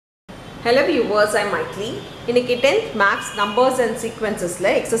Hello viewers, I am Maitli. இன்னைக்கு 10th Maths Numbers and Sequencesல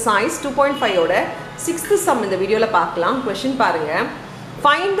exercise 2.5 ஓட 6th sum இந்த வீடியோல பார்க்கலாம். Question பாருங்க.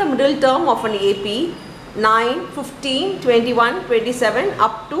 Find the middle term of an AP 9, 15, 21, 27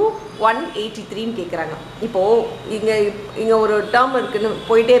 up to 183 ன்னு கேக்குறாங்க. இப்போ இங்க ஒரு term இருக்குன்னு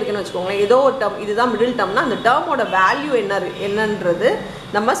போயிட்டே இருக்குன்னு வெச்சுக்கோங்களேன். ஏதோ ஒரு term இதுதான் middle termனா அந்த termோட வேல்யூ என்னன்றது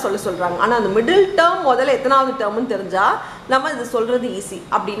நம்ம சொல்றாங்க. ஆனா அந்த middle term முதல்ல எத்தனாவது termனு தெரிஞ்சா நம்ம இது சொல்றது ஈஸி.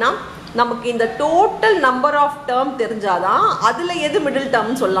 அப்படினா நமக்கு இந்த டோட்டல் நம்பர் ஆஃப் டேர்ம் தெரிஞ்சாதான் அதுல எது மிடில்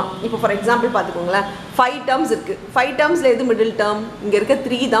டேர்ம்னு சொல்லலாம். இப்போ ஃபார் எக்ஸாம்பிள் பார்த்துக்கோங்களேன், 5 டேர்ம்ஸ் இருக்கு. 5 டேர்ம்ஸ்ல எது மிடில் டேர்ம்? இங்க இருக்க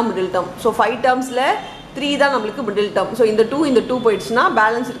 3 தான் மிடில் டேர்ம். ஸோ 5 டேர்ம்ஸ்ல 3 தான் நம்மளுக்கு மிடில் டேர்ம். ஸோ இந்த 2 போயிடுச்சுன்னா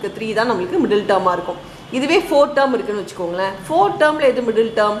பேலன்ஸ் இருக்க 3 தான் நம்மளுக்கு மிடில் டேர்மா இருக்கும். இதுவே 4 டேர்ம் இருக்குன்னு வச்சுக்கோங்களேன், 4 டேர்ம்ல எது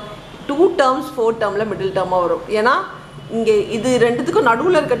மிடில் டேர்ம்? 2 டேர்ம்ஸ் 4 டேர்ம்ல மிடில் டேர்மா வரும். ஏன்னா இங்கே இது ரெண்டுத்துக்கும்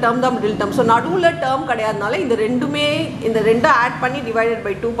நடுவில் இருக்க டேர்ம் தான் மிடில் டேர்ம். ஸோ நடுவில் டேர்ம் கிடையாதுனால இந்த ரெண்டும் ஆட் பண்ணி டிவைடட்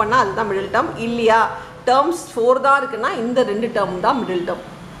பை 2 பண்ணால் அதுதான் மிடில் டேர்ம். இல்லையா டேர்ம்ஸ் 4 தான் இருக்குன்னா இந்த 2 டேர்ம் தான் மிடில் டேர்ம்.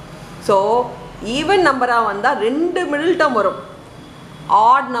 ஸோ ஈவன் நம்பராக வந்தால் 2 மிடில் டேர்ம் வரும்,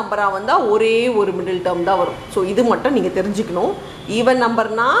 ஆட் நம்பராக வந்தால் ஒரே ஒரு மிடில் டேர்ம் தான் வரும். ஸோ இது மட்டும் நீங்கள் தெரிஞ்சுக்கணும். ஈவன்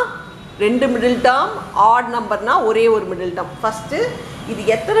நம்பர்னா 2 மிடில் டேர்ம், ஆட் நம்பர்னா ஒரே ஒரு மிடில் டேர்ம். ஃபஸ்ட்டு இது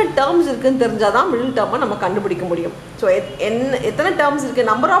எத்தனை டேர்ம்ஸ் இருக்குன்னு தெரிஞ்சால் தான் மிடில் டேர்மை நம்ம கண்டுபிடிக்க முடியும். ஸோ எத்தனை டேர்ம்ஸ் இருக்குது,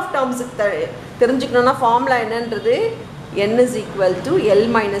 நம்பர் ஆஃப் டேர்ம்ஸ் தெரிஞ்சுக்கணுன்னா ஃபார்முலா என்னன்றது n is equal to L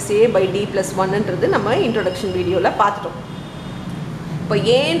minus A by D plus 1ன்றது நம்ம இன்ட்ரொடக்ஷன் வீடியோவில் பார்த்துட்டோம். இப்போ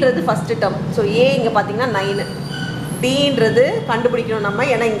ஏன்றது ஃபஸ்ட்டு டேர்ம். ஸோ ஏ இங்கே பார்த்தீங்கன்னா 9, டின்றது கண்டுபிடிக்கணும் நம்ம,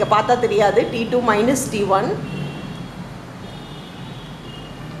 ஏன்னா இங்கே பார்த்தா தெரியாது. T2 minus T1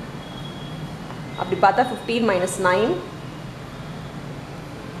 அப்படி பார்த்தா 15 minus 9,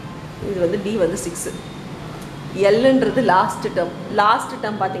 இது வந்து D வந்து 6. எல்ன்றது லாஸ்ட்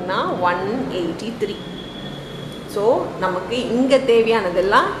டேர்ம் பார்த்தீங்கன்னா 183. ஸோ நமக்கு இங்கே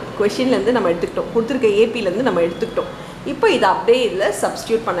தேவையானதெல்லாம் கொஷின்லேருந்து நம்ம எடுத்துக்கிட்டோம், கொடுத்துருக்க ஏபிலேருந்து நம்ம எடுத்துக்கிட்டோம். இப்போ இதை அப்படியே இதில்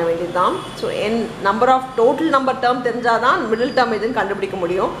சப்ஸ்டியூட் பண்ண வேண்டியது தான். So number of total number term தெரிஞ்சால் தான் மிடில் டேர்ம் எதுன்னு கண்டுபிடிக்க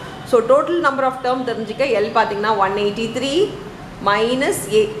முடியும். So total number of term தெரிஞ்சிக்க எல் பார்த்தீங்கன்னா 183 மைனஸ்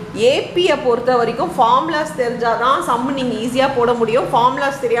ஏபியை பொறுத்த வரைக்கும் ஃபார்முலாஸ் தெரிஞ்சால் தான் சம் நீங்கள் ஈஸியாக போட முடியும்.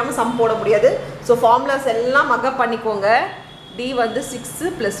 ஃபார்முலாஸ் தெரியாமல் சம் போட முடியாது. ஸோ ஃபார்முலாஸ் எல்லாம் மக்கப் பண்ணிக்கோங்க. டி வந்து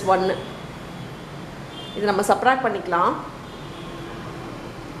 6 + 1, இது நம்ம சப்ராக்ட் பண்ணிக்கலாம்.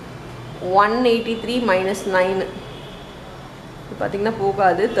 183 மைனஸ் 9 இது பார்த்திங்கன்னா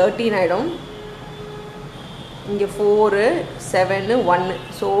போகாது, 13 ஆகிடும். இங்கே 4, 7, 1.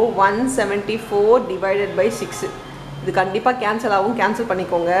 So 174 divided by 6. இது கண்டிப்பாக கேன்சல் ஆகும், கேன்சல்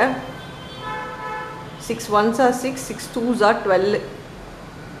பண்ணிக்கோங்க. 6 1s are 6, 6 2s are 12.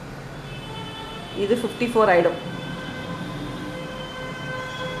 இது 54 ஆகிடும்.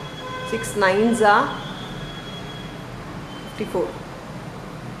 6 9s are 54.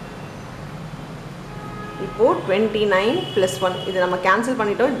 இப்போது 29 + 1 இது நம்ம கேன்சல்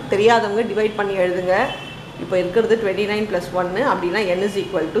பண்ணிட்டோம். தெரியாதவங்க டிவைட் பண்ணி எழுதுங்க. இப்போ இருக்கிறது 29 + 1 அப்படின்னா n is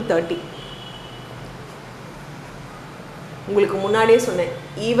equal to 30. உங்களுக்கு முன்னாடியே சொன்னேன்,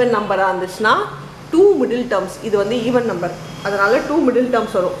 ஈவன் நம்பராக இருந்துச்சுன்னா 2 மிடில் டேர்ம்ஸ், இது வந்து ஈவன் நம்பர், அதனால் 2 மிடில்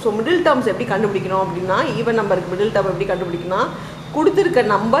டேர்ம்ஸ் வரும். ஸோ மிடில் டேர்ம்ஸ் எப்படி கண்டுபிடிக்கணும் அப்படின்னா, ஈவன் நம்பருக்கு மிடில் டேர்ம் எப்படி கண்டுபிடிக்கணும்னா, கொடுத்துருக்க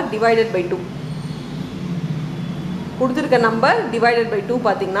நம்பர் டிவைடட் பை 2. கொடுத்துருக்க நம்பர் டிவைடட் பை 2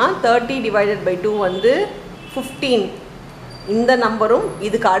 பார்த்தீங்கன்னா 30 டிவைடட் பை 2 வந்து 15. இந்த நம்பரும்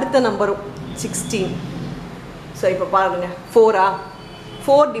இதுக்கு அடுத்த நம்பரும் 16. ஸோ இப்போ பாருங்கள்,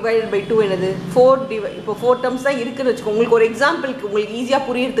 4 டிவைடட் பை 2 என்னது? இப்போ 4 டேர்ம்ஸ் தான் இருக்குன்னு வச்சுக்கோங்க. உங்களுக்கு ஒரு எக்ஸாம்பிளுக்கு உங்களுக்கு ஈஸியாக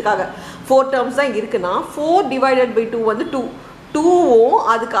புரியறதுக்காக 4 டேர்ம்ஸ் தான் இருக்குன்னா 4 டிவைடட் பை 2 வந்து 2வும்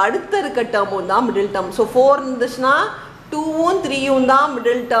அதுக்கு அடுத்த இருக்க டேர்மும் தான் மிடில் டேர்ம். ஸோ 4 இருந்துச்சுன்னா 2வும் 3யும் தான்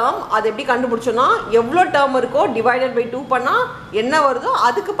மிடில் டேர்ம். அது எப்படி கண்டுபிடிச்சோன்னா, எவ்வளோ டேர்ம் இருக்கோ டிவைடட் பை 2 பண்ணால் என்ன வருதோ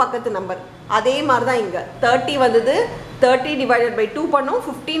அதுக்கு பக்கத்து நம்பர். அதே மாதிரி தான் இங்கே 30 வந்தது, 30 டிவைடட் பை 2 பண்ணோம்,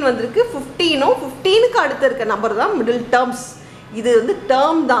 15 வந்திருக்கு. 15ம் 15க்கு அடுத்து இருக்க நம்பர் தான் மிடில் டேர்ம்ஸ். இது வந்து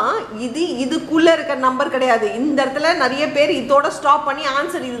டேர்ம் தான், இதுக்குள்ளே இருக்க நம்பர் கிடையாது. இந்த இடத்துல நிறைய பேர் இதோட ஸ்டாப் பண்ணி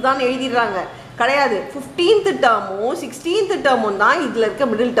ஆன்சர் இதுதான் எழுதிடுறாங்க. கிடையாது, 15th டேர்மும் 16th டேர்மும் தான் இதில் இருக்க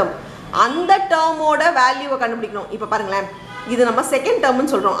மிடில் டேர்ம். அந்த டேர்மோட வேல்யூவை கண்டுபிடிக்கணும். இப்போ பாருங்களேன், இது நம்ம செகண்ட்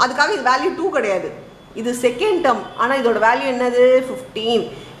டேர்ம்னு சொல்கிறோம், அதுக்காக இது வேல்யூ 2 கிடையாது, இது செகண்ட் டேர்ம். ஆனால் இதோட வேல்யூ என்னது? 15.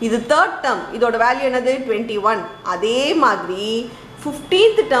 இது தேர்ட் டேர்ம், இதோட வேல்யூ என்னது? 21. அதே மாதிரி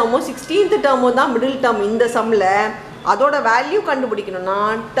 15th டேர்மும் 16th டேர்மும் தான் மிடில் டேர்ம். இந்த சம்மில் அதோட வேல்யூ கண்டுபிடிக்கணும்னா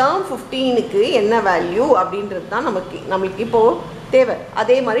டேர்ம் 15க்கு என்ன வேல்யூ அப்படின்றது தான் நம்மளுக்கு இப்போது தேவை.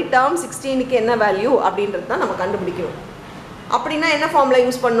 அதே மாதிரி டேர்ம் 16க்கு என்ன வேல்யூ அப்படின்றது தான் நம்ம கண்டுபிடிக்கணும். அப்படின்னா என்ன ஃபார்முலா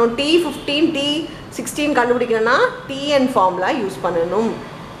யூஸ் பண்ணணும்? T15 T16 கண்டுபிடிக்கணும்னா TN ஃபார்முலா யூஸ் பண்ணணும்.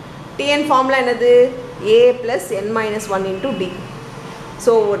 TN ஃபார்முலா என்னது? A + n - 1 × D.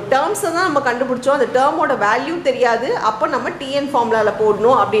 ஸோ ஒரு டேர்ம்ஸை தான் நம்ம கண்டுபிடிச்சோம், அந்த டேர்மோட வேல்யூ தெரியாது, அப்போ நம்ம டிஎன் ஃபார்முலாவில்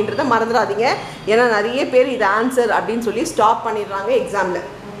போடணும் அப்படின்றத மறந்துடாதீங்க. ஏன்னா நிறைய பேர் இது ஆன்சர் அப்படின்னு சொல்லி ஸ்டாப் பண்ணிடுறாங்க எக்ஸாமில்.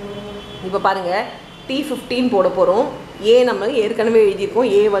 இப்போ பாருங்கள், T15 போட போகிறோம். ஏ நம்ம ஏற்கனவே எழுதியிருக்கோம்.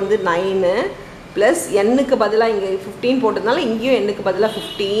 ஏ வந்து 9 ப்ளஸ் எண்ணுக்கு பதிலாக இங்கே 15 போட்டதுனால இங்கேயும் எண்ணுக்கு பதிலாக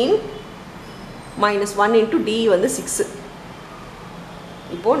 15 மைனஸ் 1 இன்ட்டு டி வந்து 6.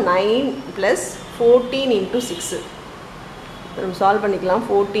 இப்போது 9 ப்ளஸ் 14 இன்ட்டு 6 நம்ம சால்வ் பண்ணிக்கலாம்.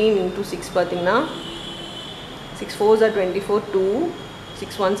 14 இன்ட்டு 6 பார்த்திங்கன்னா 6 4s are 24, 2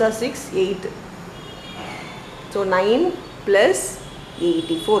 6 1s are 6, 8. So 9 plus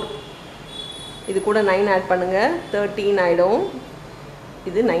 84. இது கூட 9 ஆட் பண்ணுங்கள், 13 ஆகிடும்.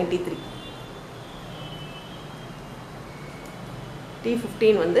 இது 93.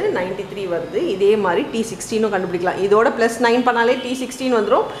 T15 வந்து 93 வருது. இதே மாதிரி T16 கண்டுபிடிக்கலாம். இதோட ப்ளஸ் 9 பண்ணாலே T16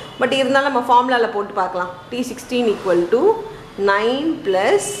 வந்துடும். பட் இருந்தாலும் நம்ம ஃபார்முலாவில் போட்டு பார்க்கலாம். T16 equal to 9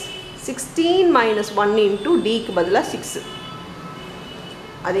 plus 16 minus 1 into டிக்கு பதிலாக 6.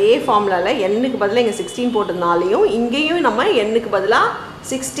 அதே ஃபார்முலாவில் எண்ணுக்கு பதிலாக இங்கே 16 போட்டதுனாலையும் இங்கேயும் நம்ம எண்ணுக்கு பதிலாக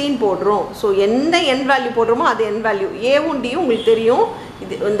 16 போடுறோம். ஸோ எந்த என் வேல்யூ போடுறோமோ அது என் வேல்யூ. ஏவும் டியும் உங்களுக்கு தெரியும்.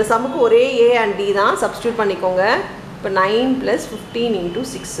 இது இந்த சமுக்கு ஒரே ஏ அண்ட் டி தான், சப்ஸ்டியூட் பண்ணிக்கோங்க. இப்போ 9 ப்ளஸ் 15 இன்ட்டு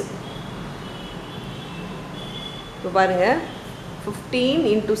 6. இப்போ பாருங்கள், 15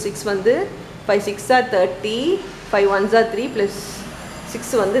 இன்ட்டு 6 வந்து 5 6 are 30, 5 1s are 3 ப்ளஸ்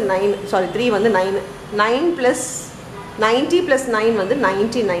 6 வந்து 9, சாரி 3 வந்து 9. 9 ப்ளஸ் 90 ப்ளஸ் 9 வந்து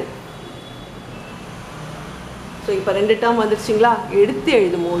 99. ஸோ இப்போ 2 டேர்ம் வந்துருச்சிங்களா? எடுத்து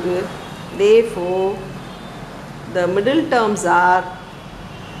எழுதும் போது therefore the middle terms are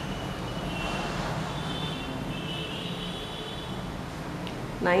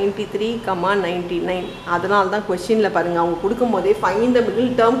 93, 99. அதனால தான் கொஷினில் பாருங்கள், அவங்க கொடுக்கும் போதே ஃபைண்ட் த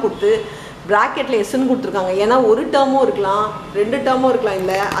மிடில் டேர்ம் கொடுத்து ப்ராக்கெட்டில் எஸ்ன்னு கொடுத்துருக்காங்க. ஏன்னா ஒரு டேர்மும் இருக்கலாம், 2 டேர்மும் இருக்கலாம்.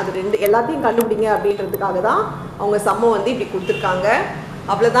 இல்லை, அது எல்லாத்தையும் கண்டுபிடிங்க அப்படின்றதுக்காக தான் அவங்க சம்மை வந்து இப்படி கொடுத்துருக்காங்க.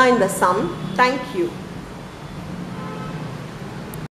 அவ்வளோதான் இந்த சம். தேங்க்யூ.